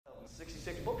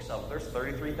66 books of. There's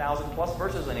 33,000 plus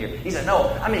verses in here. He said, no,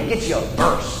 I'm going to get you a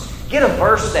verse. Get a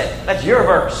verse that's your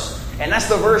verse. And that's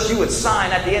the verse you would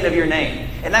sign at the end of your name.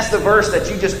 And that's the verse that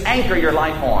you just anchor your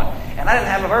life on. And I didn't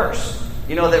have a verse,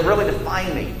 that really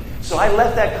defined me. So I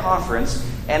left that conference,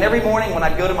 and every morning when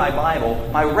I'd go to my Bible,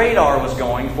 my radar was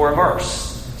going for a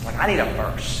verse. It's like, I need a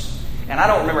verse. And I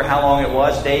don't remember how long it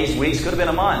was, days, weeks, could have been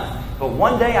a month. But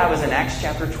one day I was in Acts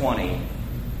chapter 20,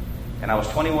 and I was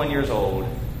 21 years old,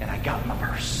 and I got my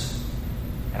verse.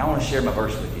 And I want to share my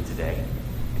verse with you today.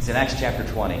 It's in Acts chapter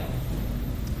 20.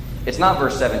 It's not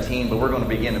verse 17, but we're going to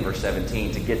begin in verse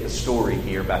 17 to get the story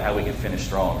here about how we can finish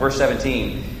strong. Verse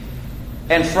 17.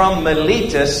 And from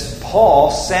Miletus,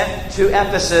 Paul sent to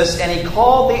Ephesus, and he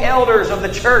called the elders of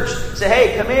the church. Said,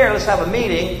 hey, come here, let's have a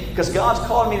meeting, because God's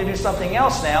called me to do something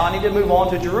else now. I need to move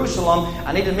on to Jerusalem.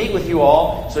 I need to meet with you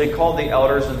all. So he called the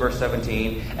elders in verse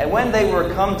 17. And when they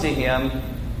were come to him,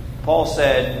 Paul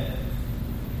said,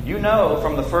 you know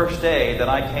from the first day that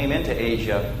I came into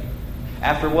Asia,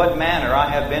 after what manner I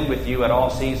have been with you at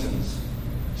all seasons,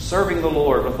 serving the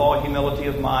Lord with all humility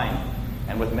of mind,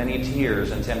 and with many tears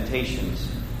and temptations,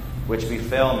 which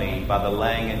befell me by the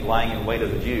lying in wait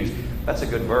of the Jews. That's a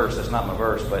good verse. That's not my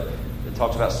verse, but it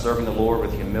talks about serving the Lord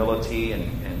with humility,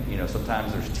 and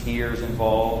sometimes there's tears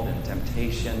involved and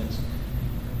temptations.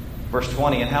 Verse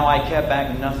 20, and how I kept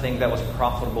back nothing that was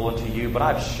profitable unto you, but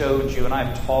I've showed you and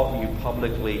I've taught you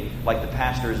publicly, like the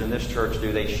pastors in this church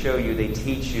do. They show you, they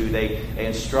teach you, they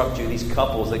instruct you, these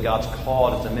couples that God's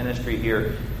called as a ministry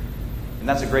here. And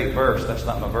that's a great verse. That's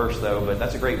not my verse, though, but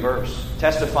that's a great verse.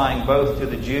 Testifying both to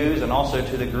the Jews and also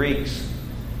to the Greeks,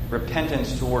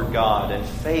 repentance toward God and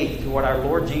faith toward our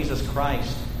Lord Jesus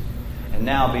Christ. And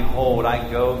now, behold, I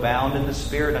go bound in the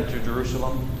Spirit unto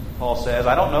Jerusalem. Paul says,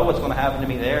 I don't know what's going to happen to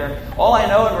me there. All I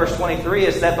know in verse 23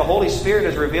 is that the Holy Spirit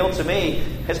has revealed to me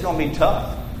it's going to be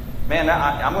tough. Man,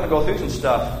 I'm going to go through some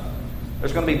stuff.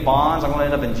 There's going to be bonds. I'm going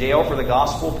to end up in jail for the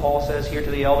gospel, Paul says here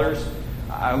to the elders.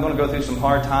 I'm going to go through some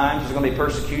hard times. There's going to be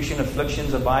persecution,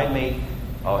 afflictions abide me.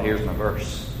 Oh, here's my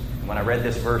verse. When I read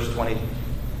this verse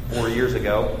 24 years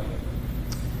ago,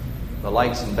 the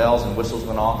lights and bells and whistles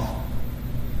went off.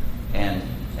 And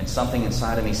something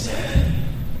inside of me said,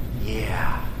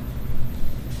 yeah,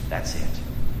 that's it.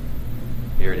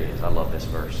 Here it is. I love this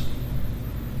verse.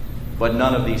 But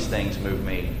none of these things move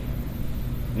me.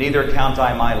 Neither count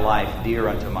I my life dear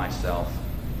unto myself,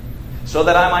 so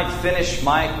that I might finish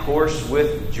my course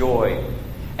with joy,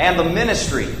 and the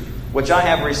ministry which I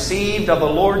have received of the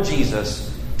Lord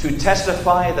Jesus, to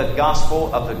testify the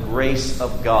gospel of the grace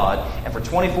of God. And for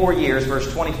 24 years, verse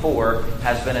 24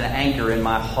 has been an anchor in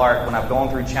my heart when I've gone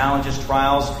through challenges,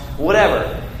 trials,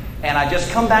 whatever. And I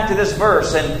just come back to this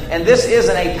verse, and this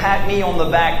isn't a pat me on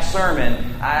the back sermon.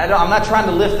 I'm not trying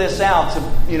to lift this out to,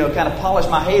 kind of polish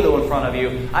my halo in front of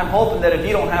you. I'm hoping that if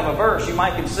you don't have a verse, you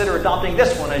might consider adopting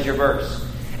this one as your verse.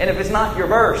 And if it's not your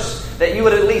verse, that you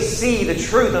would at least see the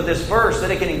truth of this verse, that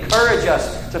it can encourage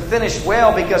us to finish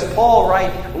well. Because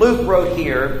Luke wrote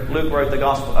here, Luke wrote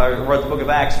the book of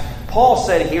Acts. Paul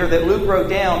said here that Luke wrote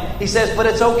down, he says, but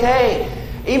it's okay.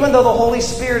 Even though the Holy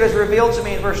Spirit has revealed to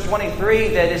me in verse 23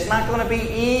 that it's not going to be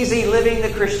easy living the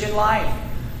Christian life.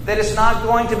 That it's not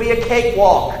going to be a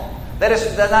cakewalk. That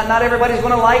not everybody's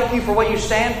going to like you for what you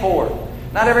stand for.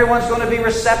 Not everyone's going to be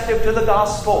receptive to the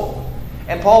gospel.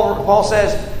 And Paul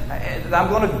says, I'm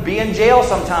going to be in jail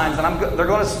sometimes, and they're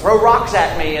going to throw rocks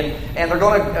at me, and they're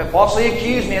going to falsely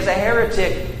accuse me as a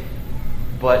heretic.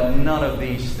 But none of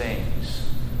these things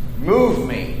move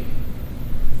me.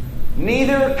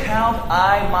 Neither count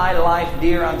I my life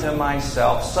dear unto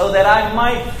myself, so that I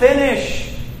might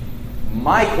finish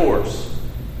my course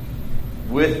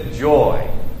with joy,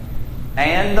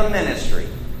 and the ministry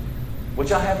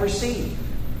which I have received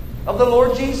of the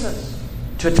Lord Jesus,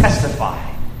 to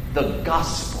testify the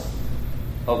gospel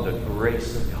of the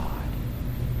grace of God.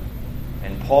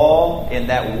 And Paul, in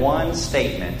that one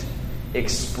statement,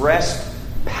 expressed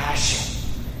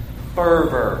passion,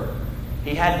 fervor.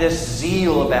 He had this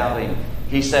zeal about him.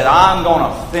 He said, I'm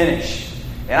going to finish.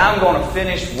 And I'm going to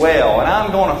finish well. And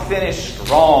I'm going to finish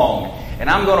strong. And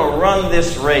I'm going to run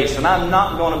this race. And I'm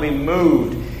not going to be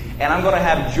moved. And I'm going to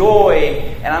have joy.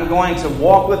 And I'm going to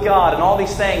walk with God. And all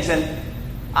these things. And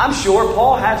I'm sure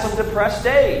Paul had some depressed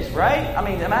days, right? I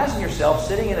mean, imagine yourself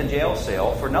sitting in a jail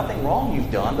cell for nothing wrong you've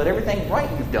done, but everything right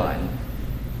you've done.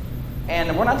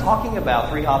 And we're not talking about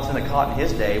 3 hops and a cot in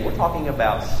his day. We're talking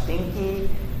about stinky,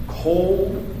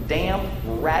 cold, damp,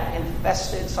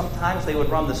 rat-infested. Sometimes they would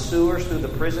run the sewers through the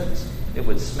prisons. It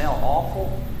would smell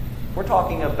awful. We're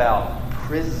talking about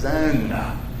prison.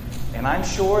 And I'm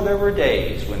sure there were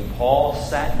days when Paul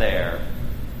sat there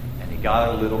and he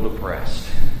got a little depressed.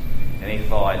 And he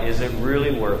thought, is it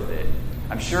really worth it?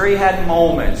 I'm sure he had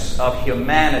moments of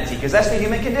humanity, because that's the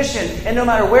human condition. And no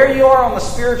matter where you are on the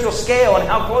spiritual scale and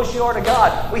how close you are to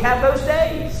God, we have those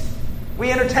days. We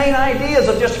entertain ideas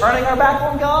of just turning our back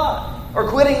on God, or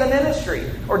quitting the ministry,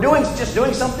 or just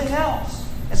doing something else.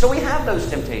 And so we have those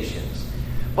temptations.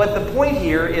 But the point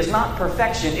here is not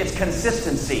perfection, it's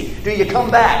consistency. Do you come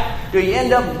back? Do you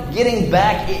end up getting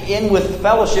back in with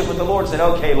fellowship with the Lord and say,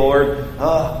 okay, Lord,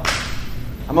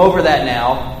 I'm over that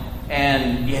now,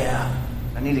 and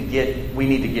I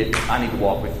need to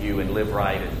walk with you and live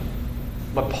right.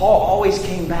 But Paul always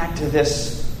came back to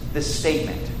this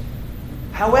statement.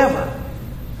 However,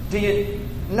 do you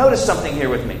notice something here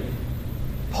with me?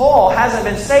 Paul hasn't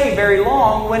been saved very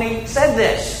long when he said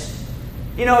this.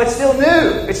 It's still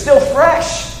new. It's still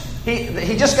fresh.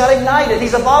 He just got ignited.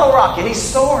 He's a bottle rocket. He's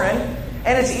soaring.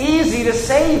 And it's easy to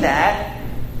say that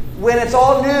when it's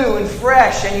all new and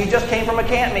fresh and you just came from a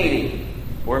camp meeting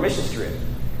or a mission trip.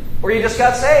 Or you just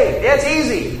got saved. Yeah, it's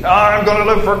easy. I'm going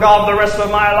to live for God the rest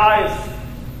of my life.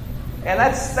 And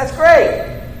that's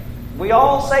great. We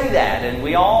all say that, and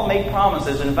we all make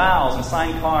promises and vows and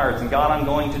sign cards, and God, I'm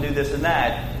going to do this and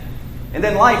that. And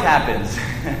then life happens.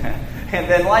 And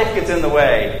then life gets in the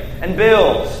way, and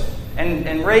bills,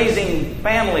 and raising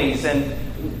families,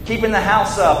 and keeping the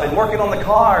house up, and working on the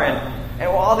car, and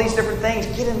all these different things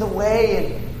get in the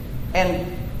way.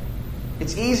 And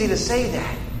it's easy to say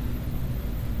that.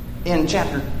 In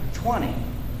chapter 20,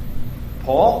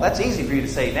 Paul, that's easy for you to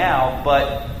say now,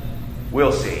 but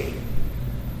we'll see.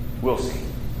 We'll see.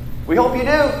 We hope you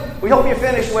do. We hope you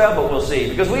finish well, but we'll see.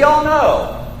 Because we all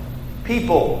know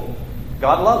people,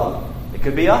 God love them. It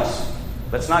could be us.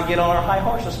 Let's not get on our high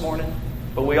horse this morning.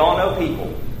 But we all know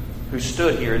people who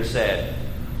stood here and said,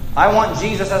 I want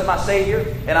Jesus as my Savior,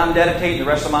 and I'm dedicating the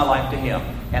rest of my life to Him.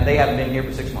 And they haven't been here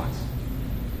for 6 months.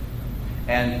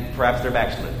 And perhaps they're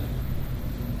backslid.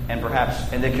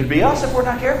 And it could be us if we're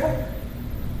not careful.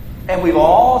 And we've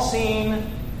all seen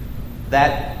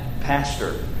that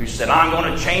pastor who said, I'm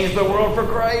going to change the world for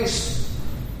Christ.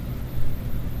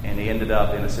 And he ended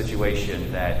up in a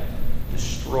situation that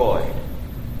destroyed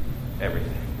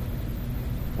everything.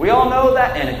 We all know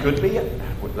that, and it could be it.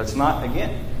 Let's not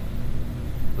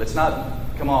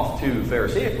come off too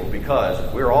pharisaical,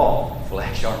 because we're all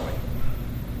flesh, aren't we?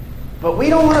 But we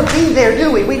don't want to be there,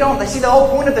 do we? We don't. See, the whole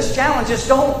point of this challenge is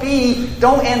don't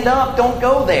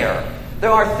go there.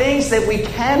 There are things that we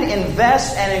can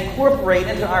invest and incorporate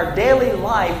into our daily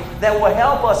life that will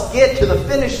help us get to the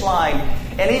finish line.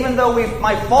 And even though we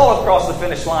might fall across the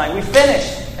finish line, we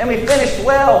finished. And we finished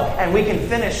well, and we can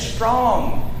finish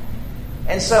strong.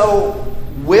 And so,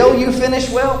 will you finish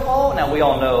well, Paul? Now, we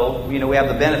all know, we have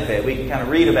the benefit. We can kind of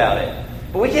read about it.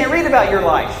 But we can't read about your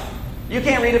life. You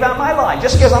can't read about my life.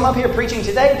 Just because I'm up here preaching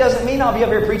today doesn't mean I'll be up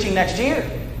here preaching next year.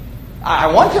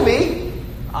 I want to be.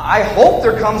 I hope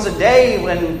there comes a day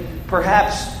when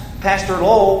perhaps Pastor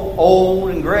Lowell, old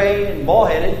and gray and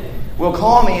bald-headed, will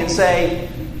call me and say,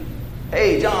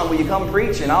 hey, John, will you come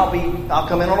preach? And I'll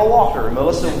come in on a walker. And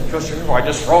Melissa, I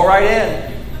just roll right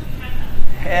in.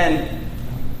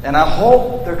 And I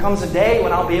hope there comes a day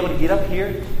when I'll be able to get up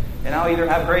here and I'll either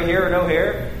have gray hair or no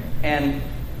hair, and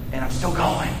I'm still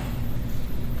going.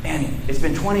 And it's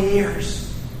been 20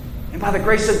 years. And by the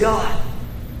grace of God,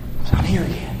 I'm here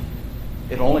again.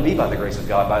 It'll only be by the grace of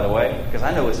God, by the way, because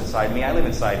I know what's inside me. I live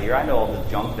inside here. I know all the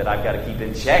junk that I've got to keep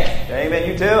in check. Amen,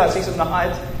 you too? I see some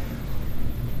nods.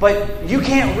 But you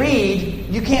can't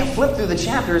flip through the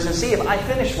chapters and see if I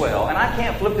finish well. And I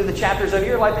can't flip through the chapters of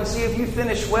your life and see if you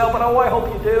finish well. But I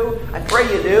hope you do. I pray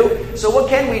you do. So what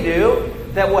can we do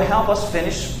that will help us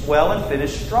finish well and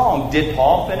finish strong? Did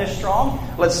Paul finish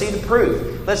strong? Let's see the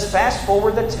proof. Let's fast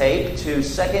forward the tape to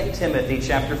 2 Timothy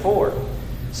chapter 4.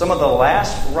 Some of the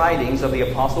last writings of the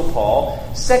Apostle Paul,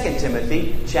 2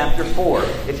 Timothy chapter 4.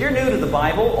 If you're new to the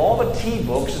Bible, all the T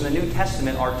books in the New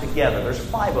Testament are together. There's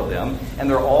 5 of them, and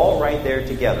they're all right there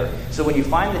together. So when you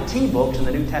find the T books in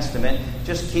the New Testament,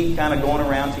 just keep kind of going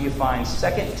around till you find 2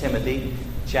 Timothy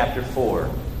chapter 4.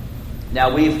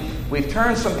 Now, we've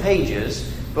turned some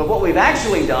pages, but what we've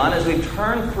actually done is we've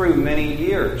turned through many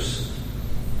years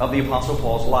of the Apostle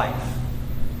Paul's life.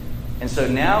 And so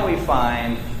now we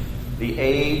find the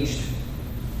aged,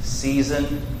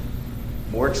 seasoned,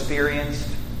 more experienced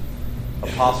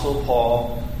Apostle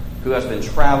Paul, who has been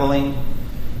traveling.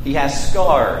 He has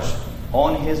scars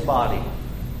on his body.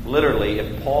 Literally,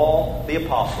 if Paul the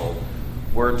Apostle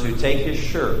were to take his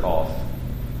shirt off,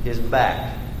 his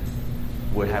back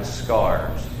would have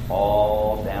scars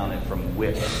all down it from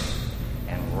whips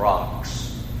and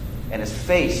rocks. And his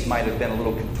face might have been a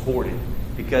little contorted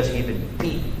because he'd been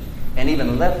beaten. and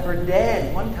even left for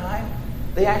dead one time.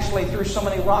 They actually threw so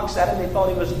many rocks at him, they thought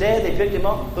he was dead. They picked him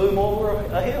up, threw him over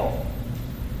a hill.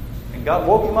 And God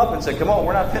woke him up and said, come on,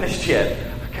 we're not finished yet.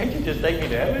 Can't you just take me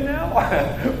to heaven now?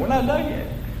 We're not done yet.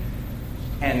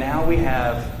 And now we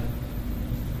have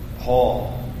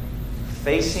Paul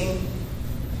facing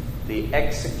the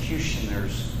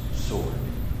executioner's sword.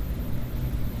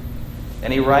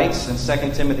 And he writes in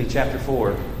 2 Timothy chapter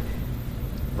 4,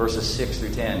 verses 6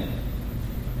 through 10,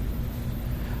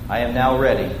 I am now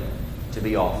ready to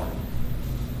be offered,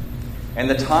 and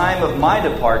the time of my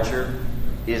departure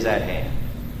is at hand.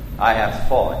 I have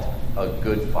fought a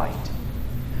good fight.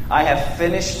 I have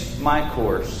finished my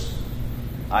course.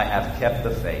 I have kept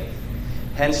the faith.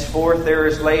 Henceforth there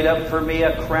is laid up for me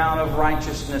a crown of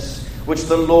righteousness, which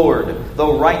the Lord, the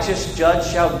righteous judge,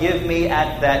 shall give me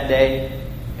at that day,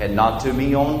 and not to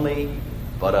me only,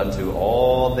 but unto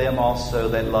all them also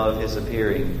that love his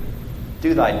appearing.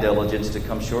 Do thy diligence to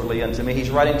come shortly unto me. He's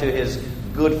writing to his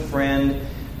good friend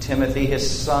Timothy, his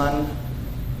son,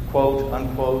 quote,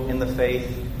 unquote, in the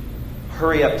faith.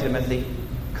 Hurry up, Timothy.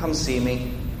 Come see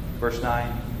me. Verse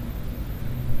 9.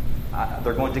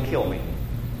 They're going to kill me.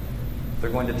 They're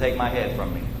going to take my head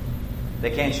from me. They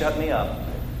can't shut me up,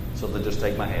 so they'll just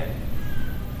take my head.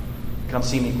 Come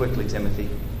see me quickly, Timothy.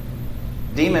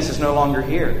 Demas is no longer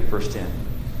here, verse 10.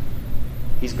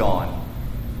 He's gone.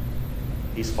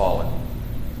 He's fallen.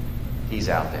 He's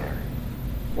out there.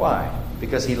 Why?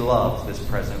 Because he loves this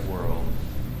present world.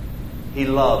 He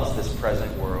loves this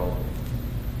present world.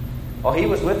 Oh, he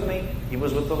was with me. He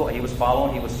was with the Lord. He was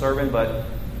following. He was serving, but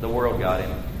the world got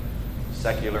him.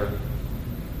 Secular,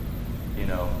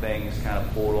 things kind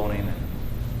of pulled on him.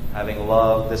 Having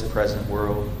loved this present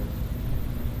world.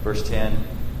 Verse 10.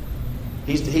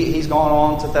 He's gone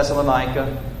on to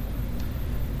Thessalonica.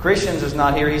 Christians is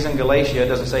not here. He's in Galatia. It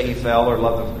doesn't say he fell or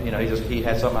loved them. He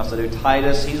had something else to do.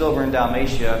 Titus, he's over in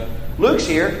Dalmatia. Luke's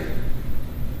here.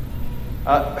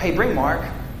 Hey, bring Mark.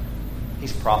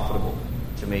 He's profitable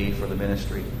to me for the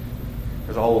ministry.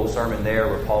 There's a whole sermon there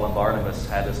where Paul and Barnabas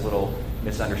had this little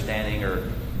misunderstanding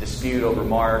or dispute over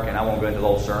Mark, and I won't go into the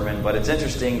whole sermon, but it's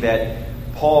interesting that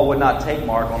Paul would not take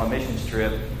Mark on a missions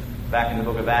trip back in the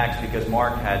book of Acts because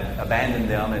Mark had abandoned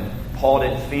them, and Paul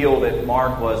didn't feel that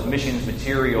Mark was missions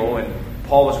material, and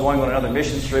Paul was going on another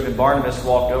missions trip, and Barnabas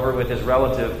walked over with his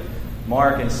relative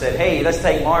Mark and said, hey, let's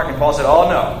take Mark. And Paul said, oh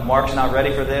no, Mark's not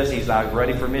ready for this. He's not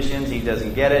ready for missions. He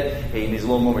doesn't get it. He needs a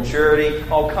little more maturity.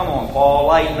 Oh, come on, Paul,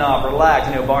 lighten up, relax.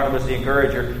 Barnabas the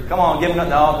encourager. Come on, give him, no,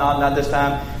 not this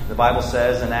time. The Bible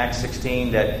says in Acts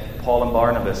 16 that Paul and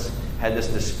Barnabas had this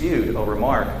dispute over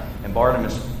Mark, and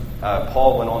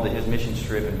Paul went on to his missions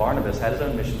trip, and Barnabas had his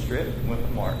own missions trip and went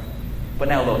with Mark. But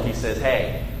now look, he says,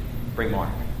 hey, bring Mark.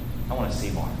 I want to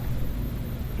see Mark.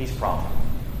 He's profitable.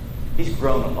 He's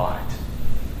grown a lot.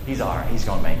 He's all right. He's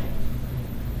going to make it.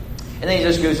 And then he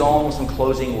just goes on with some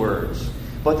closing words.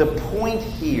 But the point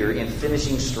here in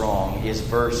finishing strong is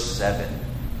verse 7.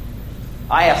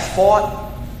 I have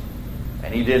fought,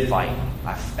 and he did fight.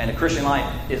 And the Christian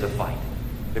life is a fight.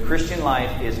 The Christian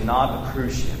life is not a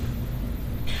cruise ship.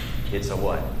 It's a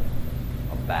what?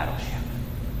 A battleship.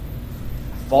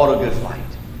 I fought a good fight.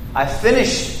 I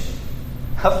finished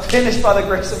by the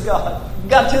grace of God.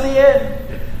 Got to the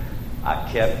end.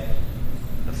 I kept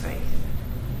the faith.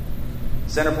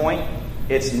 Center point,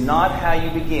 it's not how you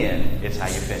begin, it's how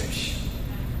you finish.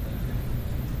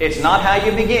 It's not how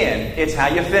you begin, it's how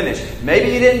you finish.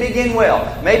 Maybe you didn't begin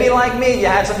well. Maybe like me, you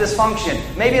had some dysfunction.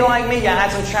 Maybe like me, you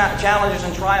had some challenges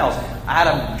and trials. I had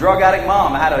a drug addict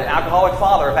mom. I had an alcoholic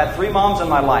father. I've had 3 moms in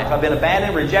my life. I've been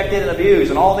abandoned, rejected, and abused,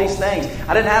 and all these things.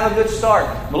 I didn't have a good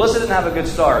start. Melissa didn't have a good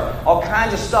start. All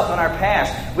kinds of stuff in our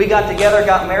past. We got together,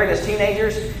 got married as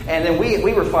teenagers, and then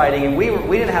we were fighting, and we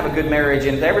didn't have a good marriage,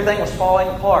 and everything was falling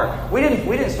apart. We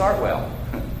didn't start well.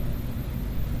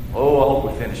 Oh, I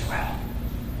hope we finish well.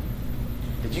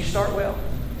 Did you start well?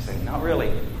 You say, not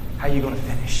really. How are you going to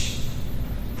finish?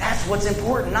 That's what's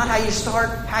important. Not how you start,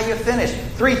 how you finish.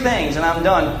 3 things, and I'm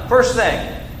done. First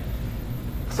thing.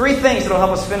 3 things that will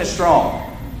help us finish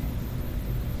strong.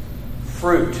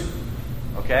 Fruit.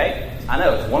 Okay? I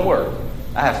know, it's one word.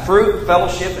 I have fruit,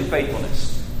 fellowship, and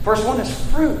faithfulness. First one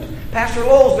is fruit. Pastor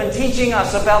Lowell's been teaching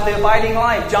us about the abiding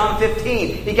life. John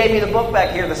 15. He gave me the book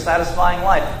back here, The Satisfying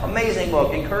Life. Amazing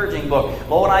book, encouraging book.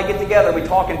 Lowell and I get together, we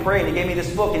talk and pray, and he gave me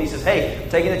this book, and he says, hey, I'm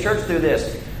taking the church through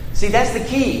this. See, that's the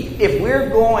key. If we're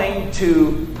going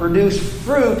to produce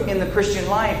fruit in the Christian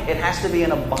life, it has to be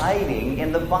an abiding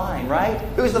in the vine, right?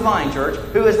 Who's the vine, church?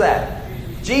 Who is that?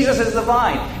 Jesus is the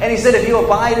vine. And he said, if you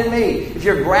abide in me, if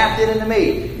you're grafted into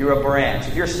me, you're a branch.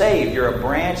 If you're saved, you're a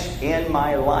branch in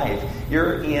my life.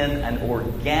 You're in an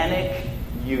organic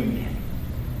union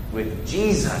with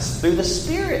Jesus through the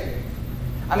Spirit.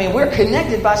 I mean, we're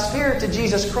connected by Spirit to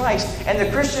Jesus Christ. And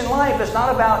the Christian life is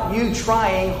not about you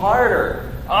trying harder.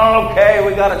 Okay,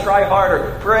 we got to try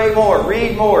harder. Pray more,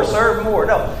 read more, serve more.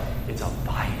 No, it's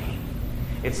abiding.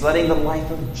 It's letting the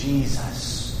life of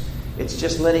Jesus. It's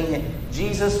just letting it.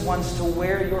 Jesus wants to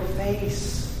wear your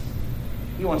face.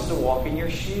 He wants to walk in your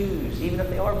shoes, even if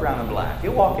they are brown and black.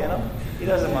 He'll walk in them. He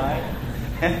doesn't mind.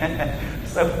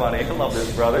 So funny. I love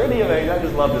this brother. Isn't he amazing? I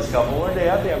just love this couple. One day,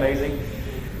 aren't they amazing?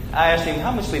 I asked him,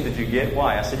 how much sleep did you get?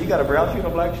 Why? I said, you got a brown shoe and a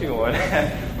black shoe on.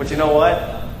 But you know what?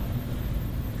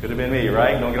 Could have been me,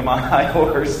 right? Don't get on my high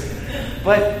horse.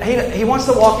 But he wants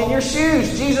to walk in your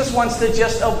shoes. Jesus wants to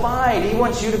just abide. He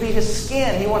wants you to be his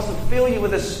skin. He wants to fill you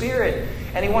with his Spirit.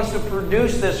 And he wants to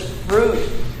produce this fruit,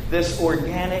 this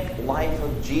organic life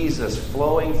of Jesus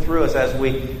flowing through us as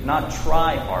we not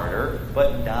try harder,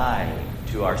 but die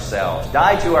to ourselves.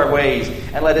 Die to our ways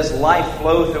and let his life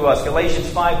flow through us. Galatians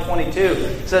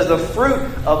 5:22 says the fruit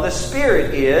of the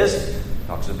Spirit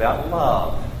talks about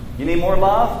love. You need more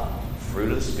love?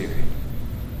 Fruit of the Spirit.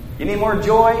 You need more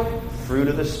joy? Fruit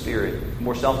of the Spirit.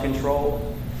 More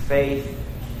self-control, faith,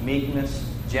 meekness,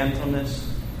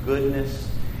 gentleness, goodness.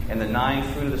 And the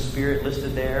 9 fruit of the Spirit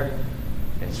listed there,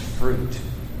 it's fruit.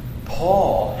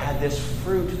 Paul had this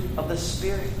fruit of the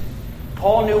Spirit.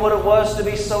 Paul knew what it was to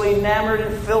be so enamored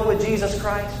and filled with Jesus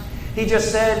Christ. He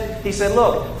said,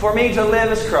 look, for me to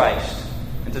live is Christ,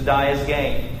 and to die is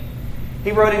gain.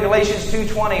 He wrote in Galatians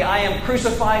 2:20, I am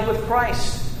crucified with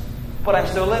Christ, but I'm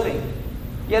still living.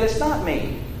 Yet it's not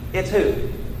me. It's who?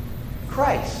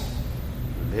 Christ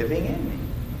living in me.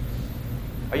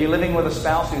 Are you living with a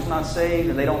spouse who's not saved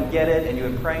and they don't get it, and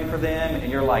you've been praying for them, and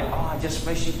you're like, oh, I just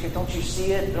wish you could, don't you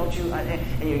see it? Don't you?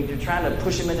 And you're trying to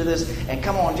push them into this, and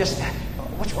come on, just,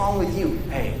 what's wrong with you?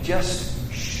 Hey,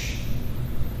 just shh.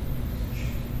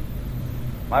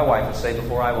 My wife would say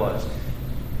before I was,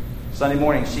 Sunday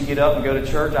morning, she'd get up and go to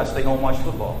church, I'd stay home and watch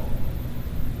football.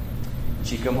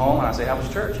 She'd come home and I'd say, how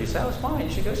was church? She'd say, it was fine, you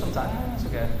should go sometime. That's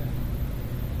okay.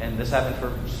 And this happened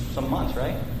for some months,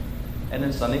 right? And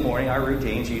then Sunday morning, our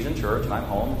routine, she's in church and I'm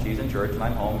home. She's in church and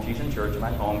I'm home. She's in church and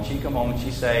I'm home. She'd come home and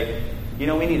she'd say, we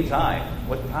need a tithe.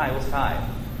 What tithe? What's tithe?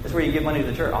 That's where you give money to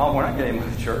the church. Oh, we're not getting money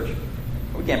to the church.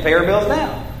 We can't pay our bills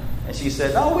now. And she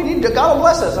said, oh, we need to, God will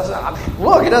bless us. I said,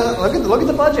 look, it doesn't, look at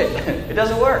the budget. It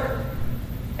doesn't work.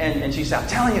 And she said, I'm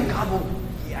telling you, God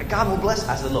will bless us.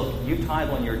 I said, look, you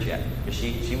tithe on your check. Because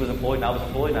she was employed and I was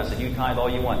employed. And I said, you tithe all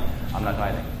you want. I'm not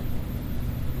tithing.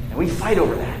 And we fight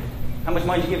over that. How much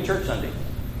money did you give church Sunday?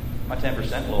 My 10%, a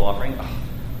little offering. Oh,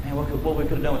 man, what we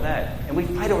could have done with that? And we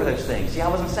fight over those things. See, I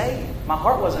wasn't saved. My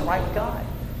heart wasn't right with God.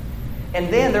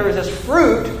 And then there was this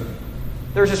fruit.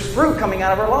 There was this fruit coming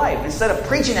out of her life. Instead of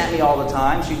preaching at me all the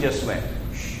time, she just went,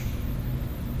 shh.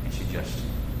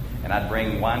 And I'd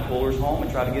bring wine coolers home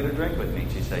and try to get her to drink with me.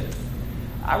 She'd say,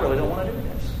 I really don't want to do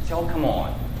this. I'd say, oh, come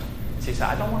on. She'd say,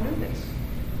 I don't want to do this.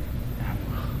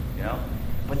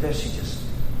 But then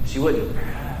she wouldn't.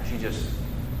 She just,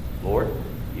 Lord,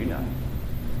 you know.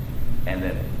 And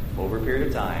then over a period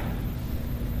of time,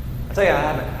 I'll tell you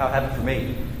how it happened for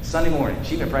me. Sunday morning,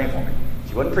 she'd been praying for me.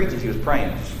 She wasn't preaching, she was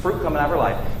praying. There's fruit coming out of her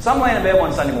life. So I'm laying in bed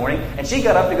one Sunday morning, and she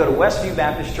got up to go to Westview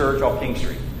Baptist Church off King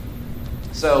Street.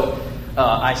 So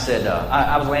I said,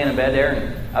 I was laying in bed there,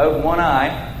 and I opened one eye,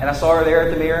 and I saw her there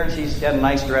at the mirror, and she had a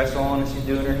nice dress on, and she's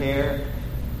doing her hair.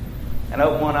 And I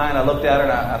opened one eye, and I looked at her,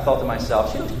 and I thought to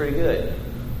myself, she looks pretty good.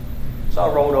 So I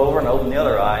rolled over and opened the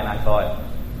other eye, and I thought,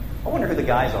 I wonder who the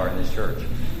guys are in this church.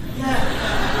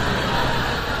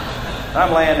 And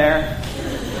I'm laying there,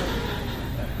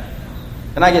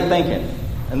 and I get thinking,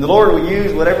 and the Lord will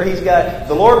use whatever He's got.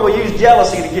 The Lord will use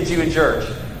jealousy to get you in church.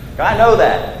 I know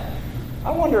that.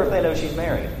 I wonder if they know she's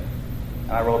married.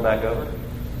 And I rolled back over.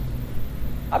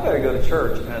 I better go to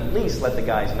church and at least let the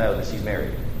guys know that she's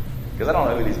married. Because I don't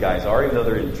know who these guys are, even though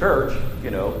they're in church.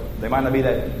 They might not be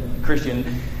that Christian.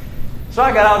 So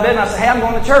I got out of bed and I said, hey, I'm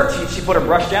going to church. She put her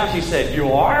brush down. She said,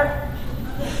 you are?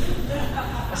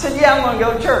 I said, yeah, I'm going to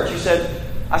go to church. She said,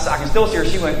 I can still see her.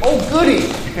 She went, oh, goody.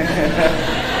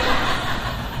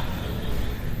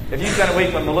 If you spent a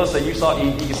week with Melissa, you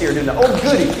can see her doing that. Oh,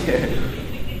 goody.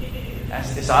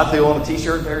 So I threw on a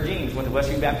t-shirt and a pair of jeans. Went to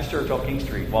Westview Baptist Church off King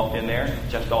Street. Walked in there,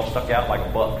 just all stuck out like a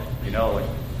buck. Like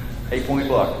 8-point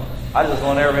buck. I just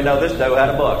wanted everybody to know this doe had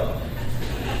a buck.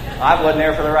 I wasn't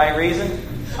there for the right reason.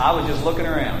 I was just looking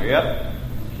around. Yep.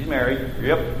 She's married.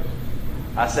 Yep.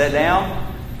 I sat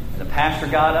down, and the pastor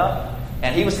got up,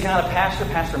 And he was the kind of pastor,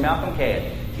 Pastor Malcolm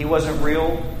Cadd. He wasn't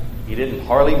real. He didn't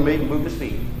hardly move his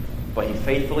feet. But he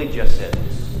faithfully just said,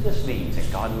 this means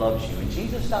that God loves you. And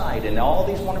Jesus died. And all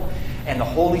these wonderful... And the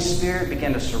Holy Spirit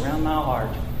began to surround my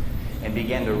heart and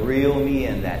began to reel me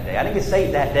in that day. I didn't get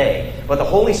saved that day. But the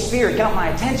Holy Spirit got my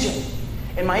attention.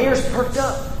 And my ears perked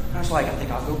up. And I was like, I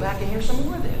think I'll go back and hear some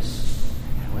more of this.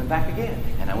 And I went back again.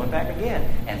 And I went back again.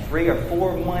 And 3 or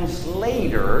 4 months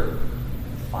later,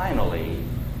 finally,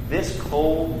 this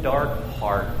cold, dark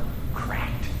heart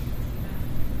cracked.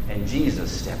 And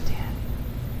Jesus stepped in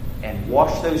and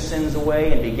washed those sins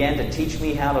away and began to teach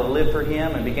me how to live for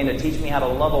Him and began to teach me how to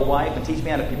love a wife and teach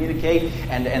me how to communicate.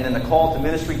 And then the call to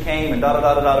ministry came and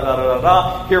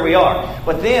da-da-da-da-da-da-da-da. Here we are.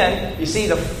 But then, you see,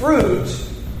 the fruit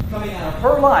coming out of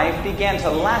her life began to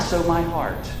lasso my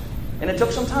heart. And it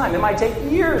took some time. It might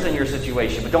take years in your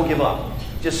situation, but don't give up.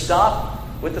 Just stop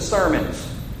with the sermons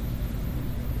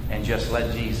and just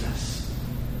let Jesus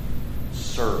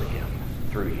serve Him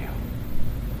through you.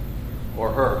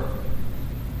 Or her.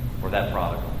 Or that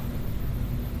prodigal.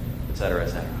 Etc.,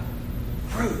 etc.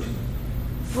 Fruit.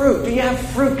 Fruit. Do you have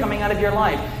fruit coming out of your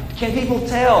life? Can people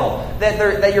tell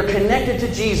that you're connected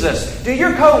to Jesus? Do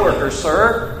your coworkers,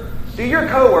 sir, do your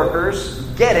coworkers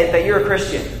get it that you're a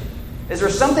Christian? Is there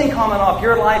something coming off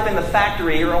your life in the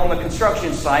factory or on the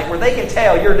construction site where they can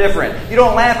tell you're different? You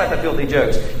don't laugh at the filthy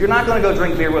jokes. You're not going to go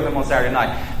drink beer with them on Saturday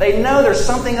night. They know there's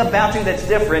something about you that's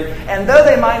different, and though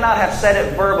they might not have said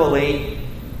it verbally,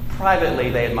 privately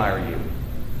they admire you.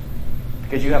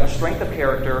 Because you have a strength of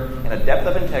character and a depth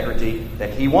of integrity that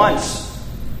He wants.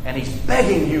 And He's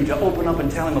begging you to open up and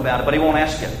tell Him about it, but He won't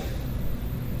ask you.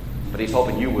 But He's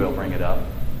hoping you will bring it up.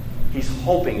 He's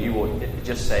hoping you will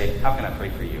just say, how can I pray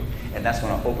for you? And that's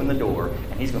going to open the door,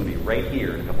 and He's going to be right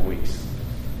here in a couple weeks.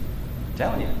 I'm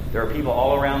telling you, there are people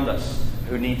all around us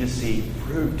who need to see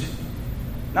fruit.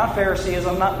 Not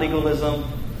Phariseeism, not legalism,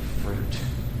 fruit.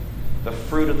 The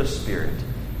fruit of the Spirit.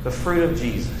 The fruit of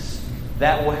Jesus.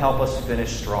 That will help us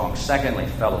finish strong. Secondly,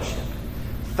 fellowship.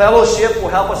 Fellowship will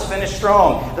help us finish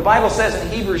strong. The Bible says in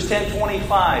Hebrews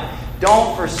 10:25,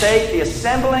 don't forsake the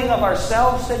assembling of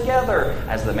ourselves together,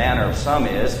 as the manner of some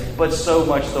is, but so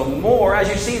much the more as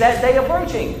you see that day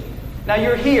approaching. Now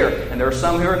you're here, and there are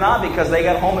some who are not because they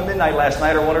got home at midnight last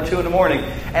night or 1 or 2 in the morning.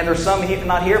 And there's some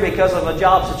not here because of a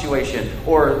job situation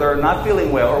or they're not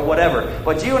feeling well or whatever.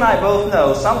 But you and I both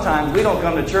know sometimes we don't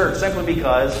come to church simply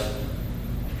because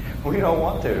we don't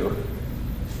want to.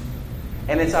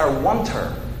 And it's our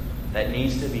wanter that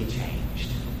needs to be changed.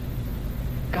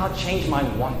 God, change my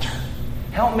wanter.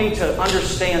 Help me to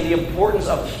understand the importance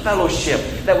of fellowship.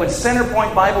 That when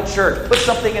Centerpoint Bible Church puts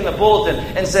something in the bulletin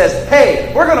and says,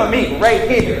 hey, we're going to meet right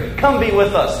here. Come be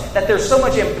with us. That there's so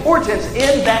much importance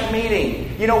in that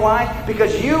meeting. You know why?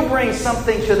 Because you bring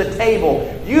something to the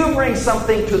table. You bring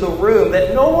something to the room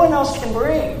that no one else can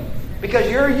bring. Because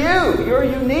you're you. You're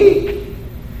unique.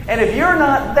 And if you're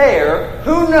not there,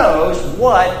 who knows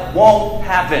what won't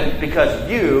happen because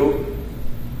you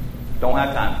don't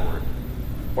have time for it.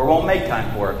 Or won't make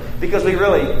time for it. Because we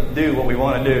really do what we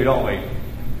want to do, don't we?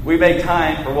 We make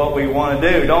time for what we want to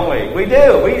do, don't we? We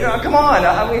do. Come on.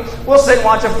 We'll sit and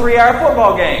watch a 3-hour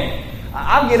football game.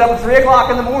 I'll get up at 3 o'clock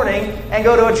in the morning and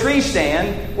go to a tree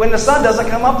stand when the sun doesn't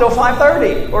come up till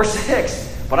 5:30 or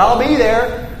 6. But I'll be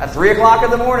there at 3 o'clock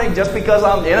in the morning just because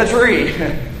I'm in a tree.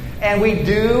 And we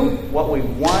do what we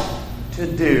want to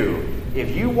do.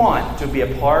 If you want to be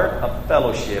a part of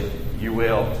fellowship, you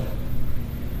will.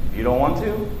 If you don't want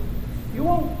to, you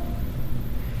won't.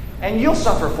 And you'll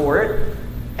suffer for it.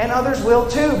 And others will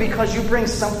too, because you bring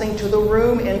something to the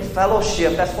room in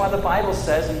fellowship. That's why the Bible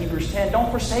says in Hebrews 10, don't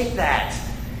forsake that.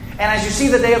 And as you see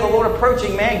the day of the Lord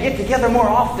approaching, man, get together more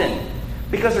often.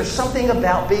 Because there's something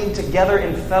about being together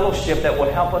in fellowship that will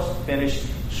help us finish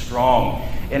strong.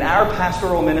 In our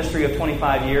pastoral ministry of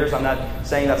 25 years, I'm not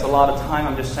saying that's a lot of time.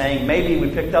 I'm just saying maybe we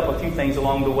picked up a few things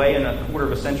along the way in a quarter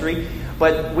of a century.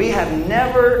 But we have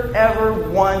never, ever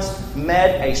once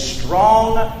met a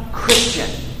strong Christian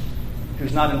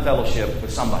who's not in fellowship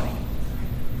with somebody.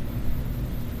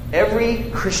 Every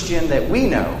Christian that we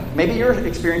know, maybe your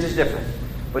experience is different,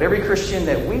 but every Christian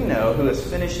that we know who is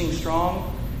finishing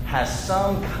strong has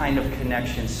some kind of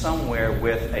connection somewhere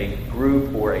with a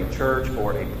group or a church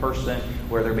or a person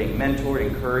where they're being mentored,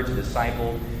 encouraged,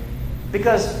 discipled.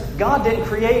 Because God didn't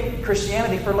create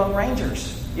Christianity for Lone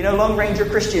Rangers. You know, Lone Ranger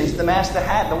Christians, the mask, the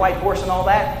hat, the white horse and all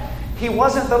that. He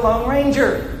wasn't the Lone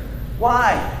Ranger.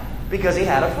 Why? Because he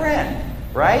had a friend,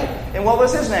 right? And what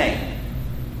was his name?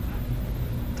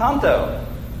 Tonto.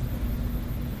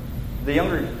 The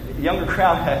younger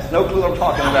crowd has no clue what I'm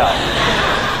talking about.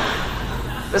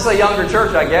 This is a younger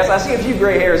church, I guess. I see a few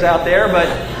gray hairs out there, but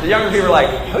the younger people are like,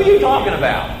 who are you talking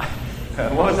about?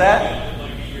 What was that?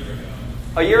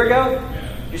 A year ago?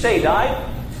 You say he died?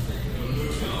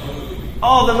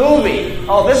 Oh, the movie.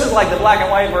 Oh, this is like the black and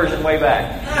white version way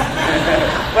back.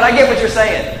 But I get what you're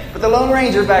saying. But the Lone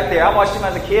Ranger back there, I watched him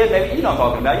as a kid. Maybe you know what I'm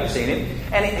talking about. You've seen him.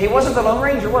 And he wasn't the Lone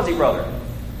Ranger, was he, brother?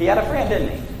 He had a friend,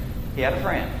 didn't he? He had a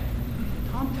friend.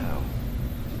 Tonto.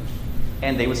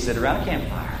 And they would sit around a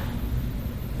campfire.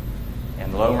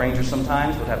 And the Lone Ranger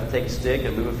sometimes would have to take a stick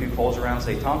and move a few poles around and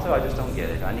say, Tonto, I just don't get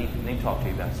it. I need to talk to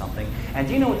you about something. And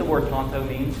do you know what the word Tonto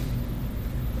means?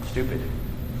 Stupid.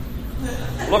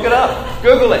 Look it up.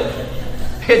 Google it.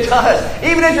 It does.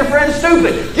 Even if your friend's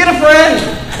stupid, get a friend.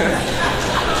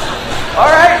 All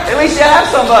right? At least you have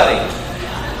somebody.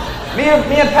 Me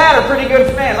and Pat are pretty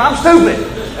good friends. I'm stupid.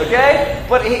 Okay?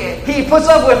 But he puts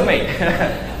up with me.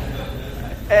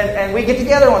 and we get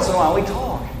together once in a while. We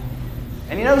talk.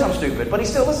 And he knows I'm stupid, but he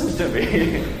still listens to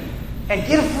me. And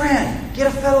get a friend. Get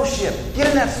a fellowship. Get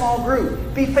in that small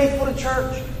group. Be faithful to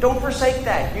church. Don't forsake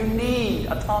that. You need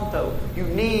a Tonto. You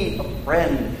need a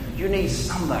friend. You need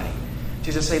somebody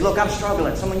to just say, look, I'm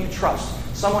struggling. Someone you trust.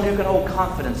 Someone who can hold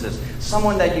confidences.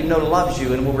 Someone that you know loves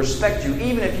you and will respect you,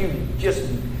 even if you just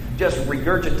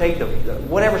regurgitate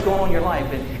whatever's going on in your life,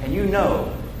 and you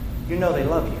know they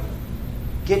love you.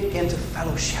 Get into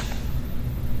fellowship.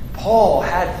 Paul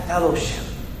had fellowship.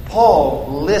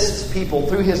 Paul lists people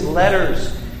through his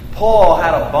letters. Paul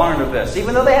had a Barnabas.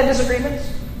 Even though they had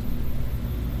disagreements,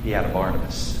 he had a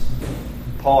Barnabas.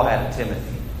 Paul had a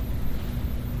Timothy.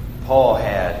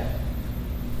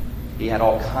 He had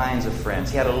all kinds of friends.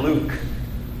 He had a Luke.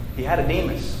 He had a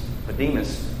Demas. But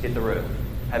Demas hit the road.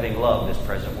 Having loved this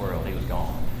present world, he was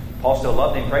gone. Paul still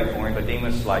loved him, prayed for him, but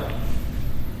Demas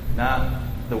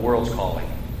the world's calling.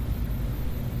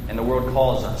 And the world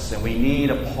calls us, and we need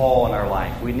a Paul in our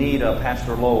life. We need a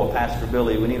Pastor Lowell, a Pastor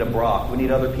Billy. We need a Brock. We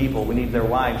need other people. We need their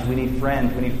wives. We need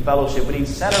friends. We need fellowship. We need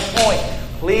center point.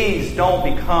 Please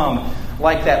don't become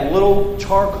like that little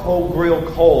charcoal grill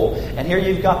coal. And here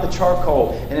you've got the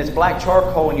charcoal, and it's black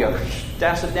charcoal, and you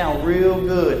douse it down real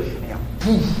good, and you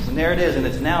poof, and there it is, and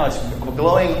it's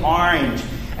glowing orange.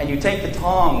 And you take the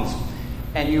tongs,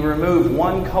 and you remove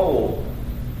one coal,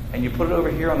 and you put it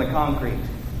over here on the concrete.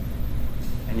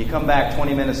 And you come back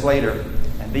 20 minutes later,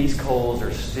 and these coals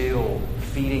are still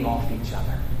feeding off each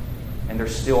other. And they're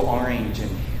still orange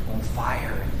and on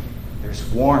fire. And there's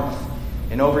warmth.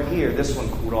 And over here, this one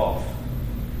cooled off.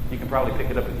 You can probably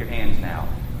pick it up with your hands now.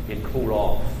 It cooled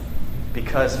off.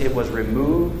 Because it was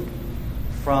removed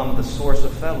from the source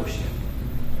of fellowship.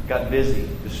 Got busy,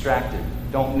 distracted,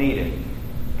 don't need it.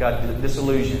 Got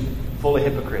disillusioned, full of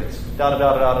hypocrites.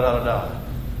 Da-da-da-da-da-da-da.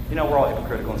 You know, we're all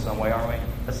hypocritical in some way, aren't we?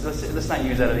 Let's not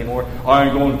use that anymore. I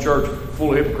ain't going to church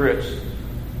full of hypocrites.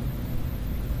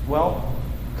 Well,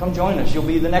 come join us. You'll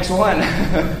be the next one.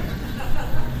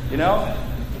 You know?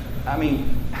 I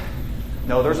mean,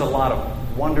 no, there's a lot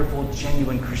of wonderful,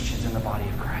 genuine Christians in the body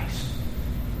of Christ.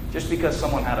 Just because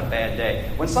someone had a bad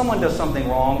day. When someone does something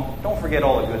wrong, don't forget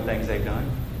all the good things they've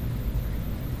done.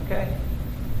 Okay?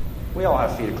 We all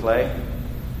have feet of clay.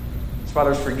 That's why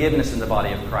there's forgiveness in the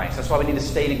body of Christ. That's why we need to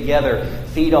stay together,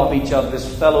 feed off each other, this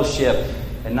fellowship,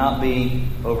 and not be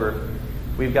over.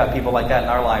 We've got people like that in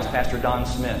our lives. Pastor Don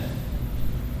Smith.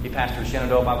 He pastored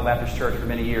Shenandoah Bible Baptist Church for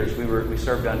many years. We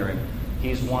served under him.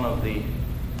 He's a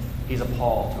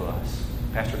Paul to us.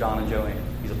 Pastor Don and Joanne,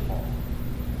 he's a Paul.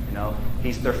 You know,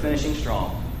 they're finishing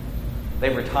strong.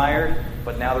 They've retired,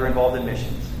 but now they're involved in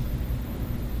missions.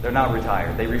 They're not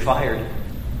retired. They refired,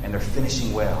 and they're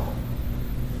finishing well.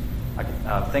 I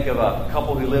can think of a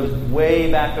couple who lives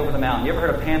way back over the mountain. You ever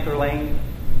heard of Panther Lane?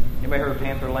 Anybody heard of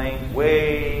Panther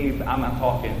Lane? I'm not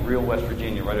talking real West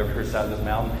Virginia, right over here side of this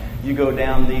mountain. You go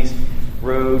down these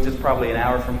roads, it's probably an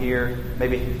hour from here,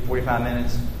 maybe 45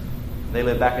 minutes. They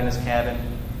live back in this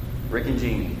cabin. Rick and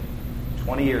Jeannie,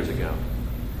 20 years ago,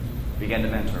 began to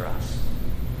mentor us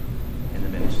in the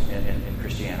ministry, in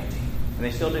Christianity. And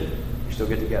they still do. We still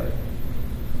get together.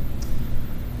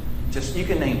 You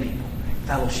can name people.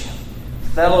 Fellowship.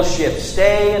 Fellowship.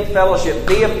 Stay in fellowship.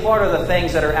 Be a part of the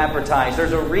things that are advertised.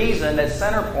 There's a reason that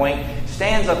Centerpoint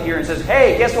stands up here and says,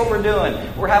 hey, guess what we're doing?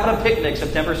 We're having a picnic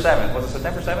September 7th. Was it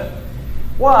September 7th?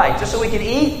 Why? Just so we can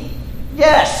eat?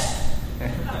 Yes.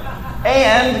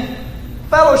 And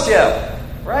fellowship.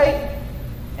 Right?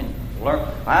 And learn.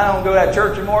 I don't go to that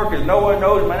church anymore because no one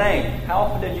knows my name. How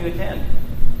often did you attend?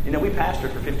 You know, we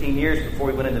pastored for 15 years before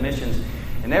we went into missions.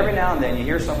 And every now and then you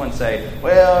hear someone say,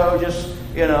 well,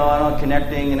 I'm not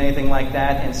connecting and anything like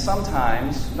that. And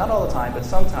sometimes, not all the time, but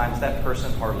sometimes that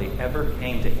person hardly ever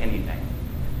came to anything.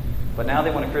 But now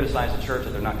they want to criticize the church that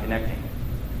they're not connecting.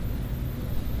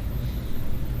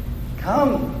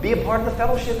 Come, be a part of the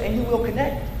fellowship, and you will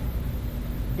connect.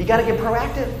 You got to get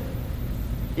proactive.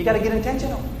 You got to get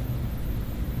intentional.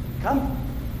 Come.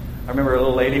 I remember a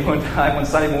little lady one time, one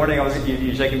Sunday morning,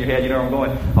 you shaking your head, you know where I'm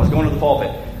going. I was going to the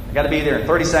pulpit. I got to be there in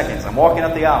 30 seconds. I'm walking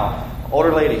up the aisle.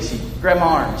 Older lady, she grabbed my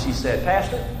arm. She said,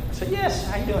 "Pastor?" I said, "Yes.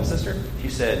 How you doing, sister?" She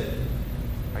said,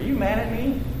 "Are you mad at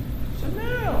me?" I said,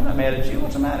 "No, I'm not mad at you.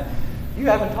 What's the matter? You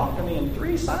haven't talked to me in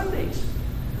 3 Sundays."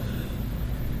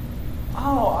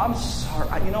 "Oh, I'm sorry.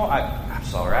 I'm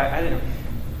sorry. I didn't."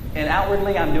 And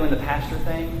outwardly, I'm doing the pastor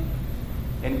thing.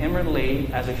 And inwardly,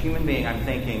 as a human being, I'm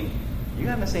thinking, you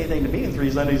haven't said anything to me in 3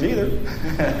 Sundays either.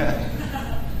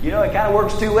 It kind of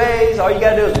works 2 ways. All you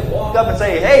got to do is walk up and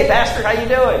say, "Hey, pastor, how you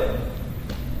doing?"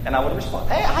 And I would respond,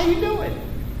 "Hey, how you doing?"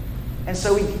 And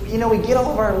so we get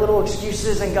all of our little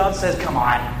excuses, and God says, "Come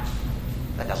on,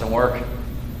 that doesn't work.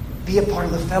 Be a part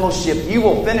of the fellowship. You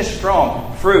will finish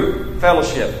strong." Fruit,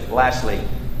 fellowship. Lastly,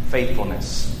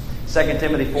 faithfulness. 2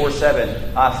 Timothy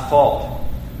 4:7. I fought.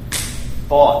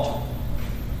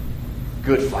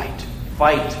 Good fight.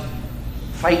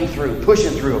 Fighting through,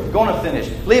 pushing through. I'm going to finish.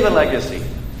 Leave a legacy.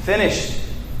 Finished.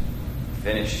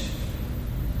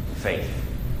 Faith.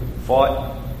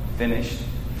 Fought, finished,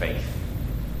 faith.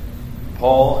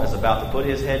 Paul is about to put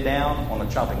his head down on the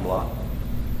chopping block.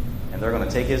 And they're going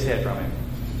to take his head from him.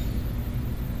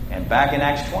 And back in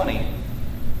Acts 20,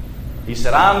 he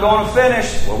said, "I'm going to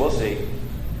finish." Well, we'll see.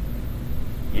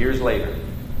 Years later,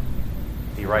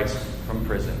 he writes from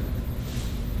prison,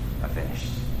 "I finished."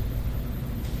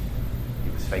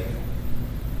 He was faithful.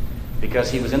 Because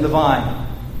he was in the vine,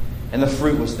 and the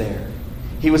fruit was there.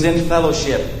 He was in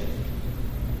fellowship,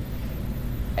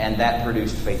 and that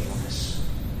produced faithfulness.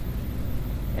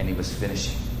 And he was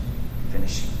finishing.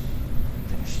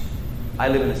 I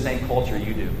live in the same culture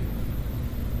you do.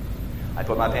 I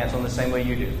put my pants on the same way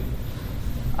you do.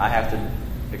 I have to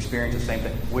experience the same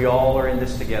thing. We all are in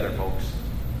this together, folks.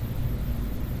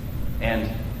 And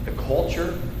the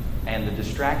culture and the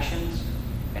distractions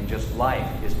and just life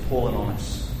is pulling on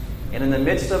us. And in the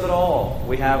midst of it all,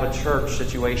 we have a church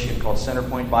situation called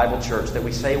Centerpoint Bible Church that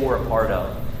we say we're a part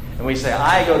of. And we say,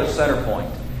 "I go to Centerpoint,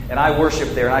 and I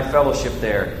worship there, and I fellowship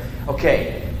there."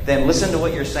 Okay, then listen to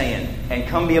what you're saying, and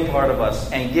come be a part of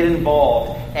us, and get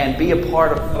involved, and be a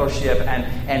part of fellowship,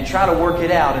 and try to work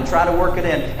it out, and try to work it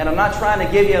in. And I'm not trying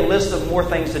to give you a list of more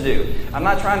things to do. I'm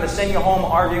not trying to send you home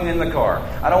arguing in the car.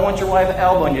 I don't want your wife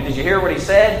elbowing you. "Did you hear what he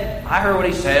said?" "I heard what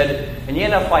he said." And you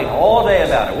end up fighting all day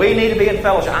about it. "We need to be in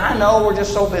fellowship." "I know, we're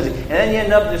just so busy." And then you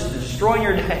end up just destroying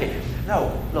your day.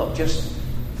 No, look, just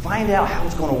find out how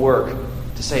it's going to work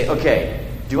to say, okay,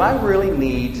 do I really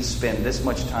need to spend this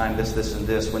much time, this, and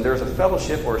this, when there's a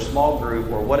fellowship or a small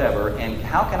group or whatever, and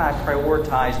how can I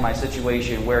prioritize my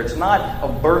situation where it's not a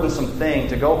burdensome thing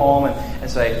to go home and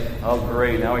say, "Oh,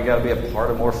 great, now we got to be a part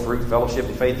of more fruit, fellowship,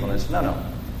 and faithfulness." No.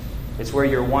 It's where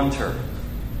your wonder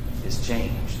is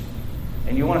changed.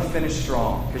 And you want to finish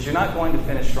strong, because you're not going to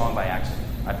finish strong by accident.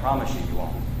 I promise you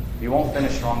won't. You won't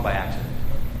finish strong by accident.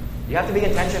 You have to be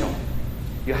intentional.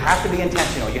 You have to be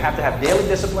intentional. You have to have daily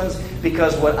disciplines,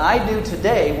 because what I do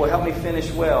today will help me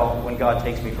finish well when God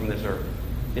takes me from this earth.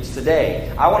 It's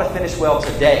today. I want to finish well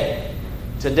today.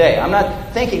 Today. I'm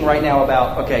not thinking right now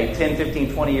about, 10,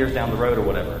 15, 20 years down the road or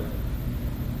whatever.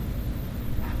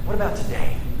 What about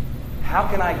today? How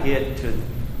can I get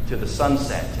to the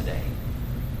sunset today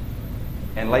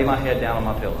and lay my head down on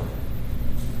my pillow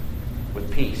with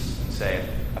peace and say,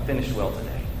 "I finished well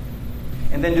today."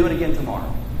 And then do it again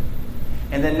tomorrow.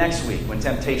 And then next week, when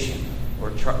temptation or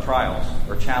trials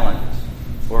or challenges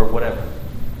or whatever.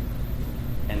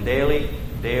 And daily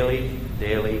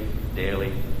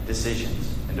decisions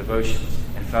and devotions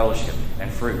and fellowship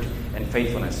and fruit and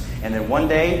faithfulness. And then one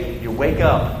day you wake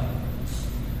up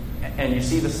and you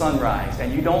see the sunrise,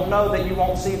 and you don't know that you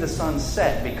won't see the sun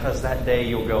set, because that day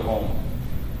you'll go home.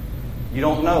 You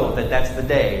don't know that that's the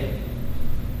day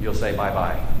you'll say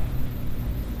bye-bye.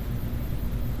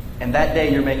 And that day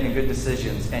you're making good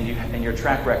decisions, and your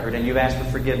track record, and you've asked for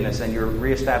forgiveness, and you're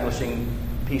reestablishing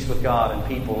peace with God and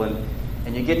people,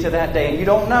 and you get to that day, and you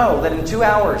don't know that in 2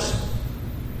 hours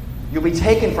you'll be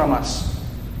taken from us.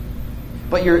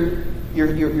 But you're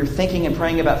thinking and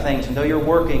praying about things, and though you're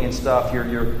working and stuff,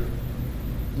 you're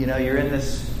in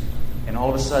this, and all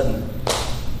of a sudden,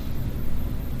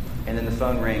 and then the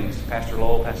phone rings. Pastor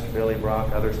Lowell, Pastor Billy,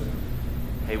 Brock, others.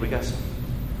 "Hey, we got some.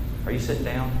 Are you sitting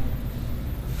down?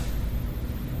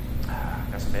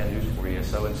 Got some bad news for you,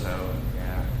 so-and-so.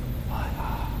 Yeah.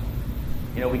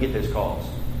 What? We get those calls.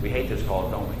 We hate those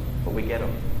calls, don't we? But we get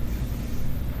them.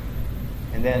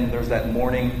 And then there's that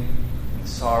morning and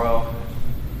sorrow.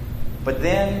 But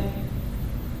then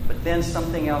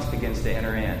something else begins to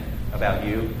enter in about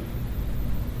you.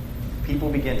 People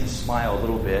begin to smile a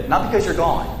little bit, not because you're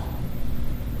gone,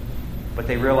 but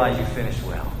they realize you finished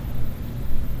well.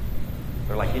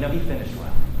 They're like, he finished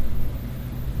well.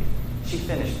 She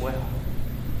finished well.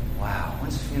 Wow,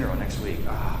 when's the funeral next week?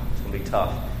 It's going to be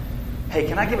tough. Hey,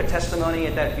 can I give a testimony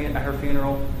at her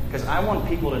funeral? Because I want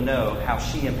people to know how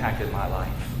she impacted my life.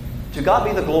 To God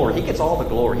be the glory. He gets all the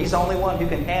glory. He's the only one who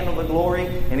can handle the glory,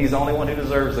 and He's the only one who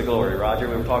deserves the glory. Roger,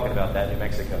 we were talking about that in New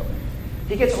Mexico.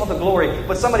 He gets all the glory.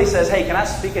 But somebody says, hey, can I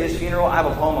speak at his funeral? I have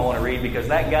a poem I want to read because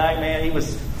that guy, man, he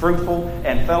was fruitful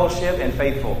and fellowship and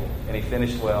faithful, and he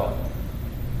finished well.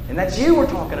 And that's you we're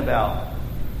talking about.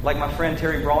 Like my friend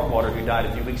Terry Broadwater, who died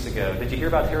a few weeks ago. Did you hear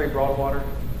about Terry Broadwater?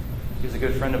 He was a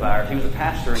good friend of ours. He was a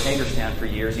pastor in Hagerstown for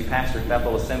years. He pastored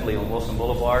Bethel Assembly on Wilson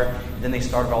Boulevard. Then they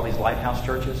started all these lighthouse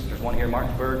churches. There's one here in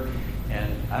Martinsburg.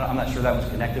 And I'm not sure that was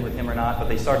connected with him or not, but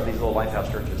they started these little lighthouse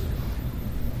churches.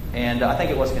 And I think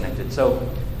it was connected. So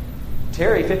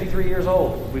Terry, 53 years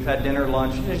old. We've had dinner,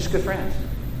 lunch. They're just good friends.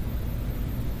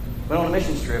 Went on a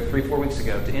mission trip 3-4 weeks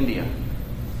ago to India.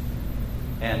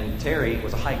 And Terry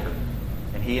was a hiker.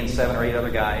 And he and 7 or 8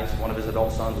 other guys, one of his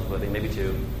adult sons was with him, maybe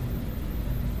 2.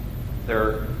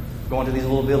 They're going to these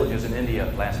little villages in India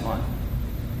last month.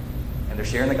 And they're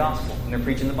sharing the gospel. And they're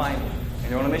preaching the Bible.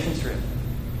 And they're on a mission trip.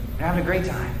 They're having a great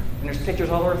time. And there's pictures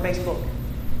all over Facebook.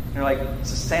 And they're like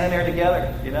standing there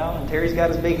together, And Terry's got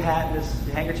his big hat and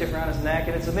his handkerchief around his neck.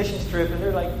 And it's a mission trip. And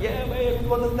they're like, yeah, man, we're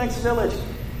going to the next village.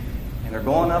 And they're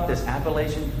going up this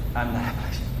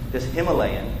this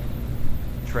Himalayan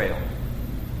trail.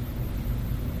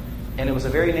 And it was a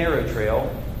very narrow trail.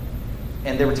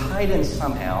 And they were tied in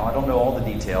somehow. I don't know all the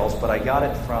details, but I got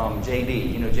it from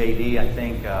JD. JD, I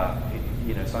think,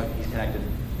 he's connected.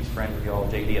 He's friends with y'all.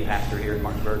 JD, a pastor here in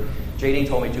Martinsburg. JD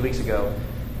told me 2 weeks ago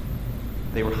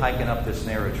they were hiking up this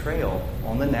narrow trail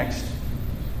on the next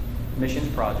missions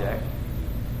project.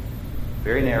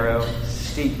 Very narrow,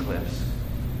 steep cliffs.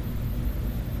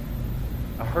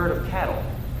 A herd of cattle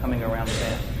coming around the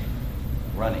bend,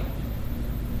 running.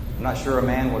 I'm not sure a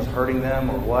man was hurting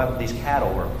them or what, but these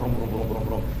cattle were boom, boom, boom, boom,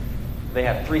 boom. They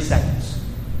had 3 seconds.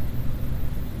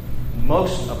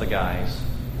 Most of the guys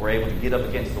were able to get up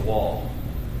against the wall.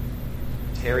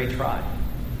 Terry tried.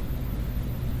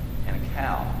 And a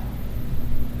cow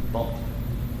bumped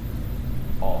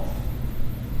off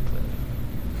the cliff.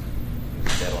 He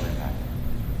was dead on impact.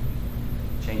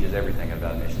 Changes everything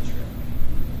about a mission trip.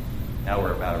 Now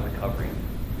we're about a recovery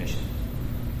mission.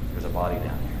 There's a body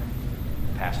down here.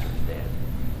 The pastor is dead.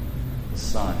 The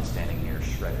son is standing here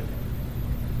shredded.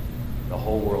 The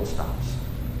whole world stops.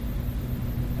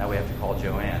 Now we have to call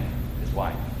Joanne, his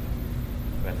wife.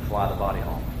 We have to fly the body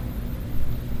home.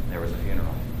 There was a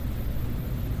funeral.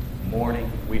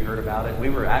 Morning, we heard about it. We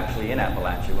were actually in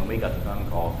Appalachia when we got the phone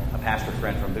call. A pastor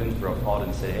friend from Boonesboro called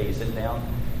and said, hey, you sitting down?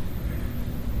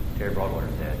 Terry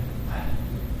Broadwater's dead.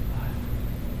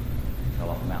 Fell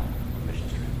off the mountain on a mission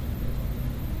trip.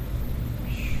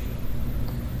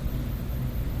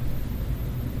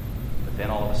 But then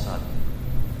all of a sudden,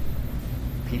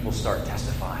 people start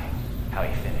testifying how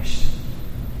he finished.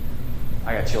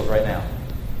 I got chilled right now.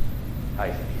 How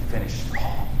he finished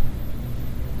strong.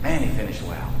 Man, he finished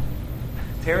well.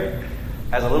 Terry,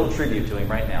 as a little tribute to him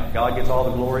right now, God gets all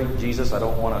the glory. Jesus, I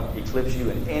don't want to eclipse you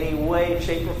in any way,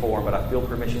 shape, or form, but I feel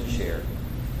permission to share.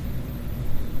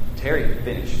 Terry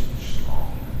finished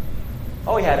strong.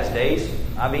 Oh, he had his days.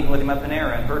 I've eaten with him at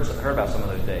Panera and heard about some of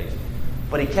those days.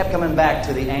 But he kept coming back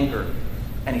to the anchor,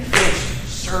 and he finished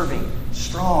serving,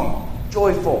 strong,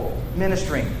 joyful,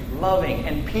 ministering, loving,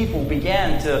 and people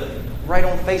began to write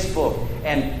on Facebook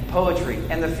and poetry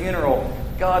and the funeral.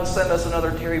 God sent us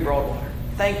another Terry Broadwater.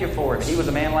 Thank you for it. He was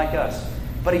a man like us.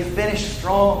 But he finished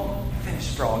strong.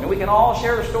 Finished strong. And we can all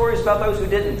share the stories about those who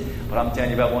didn't. But I'm telling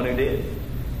you about one who did.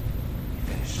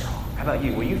 He finished strong. How about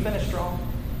you? Will you finish strong?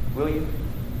 Will you?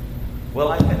 Will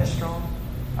I finish strong?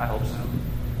 I hope so.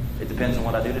 It depends on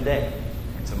what I do today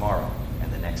and tomorrow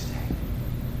and the next day.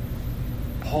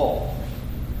 Paul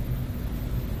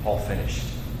finished.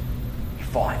 He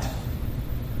fought.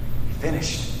 He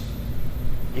finished.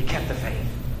 He kept the faith.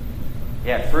 He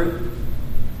had fruit,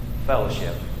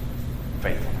 fellowship,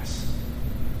 faithfulness.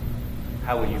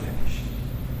 How will you finish?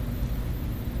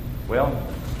 Well,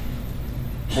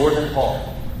 more than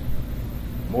Paul,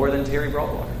 more than Terry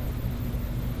Broadwater,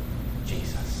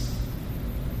 Jesus.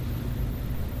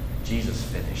 Jesus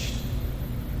finished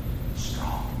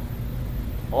strong.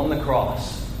 On the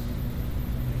cross,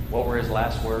 what were his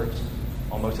last words?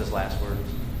 Almost his last words.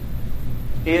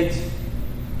 It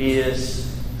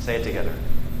is, say it together.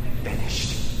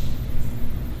 finished.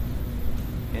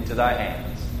 Into thy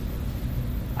hands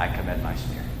I commend my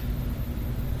spirit.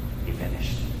 He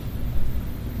finished.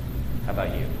 How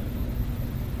about you?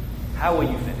 How will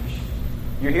you finish?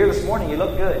 You're here this morning, you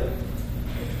look good.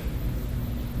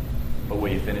 But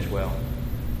will you finish well?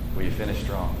 Will you finish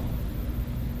strong?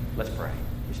 Let's pray.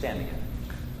 You stand together,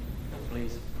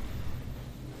 please.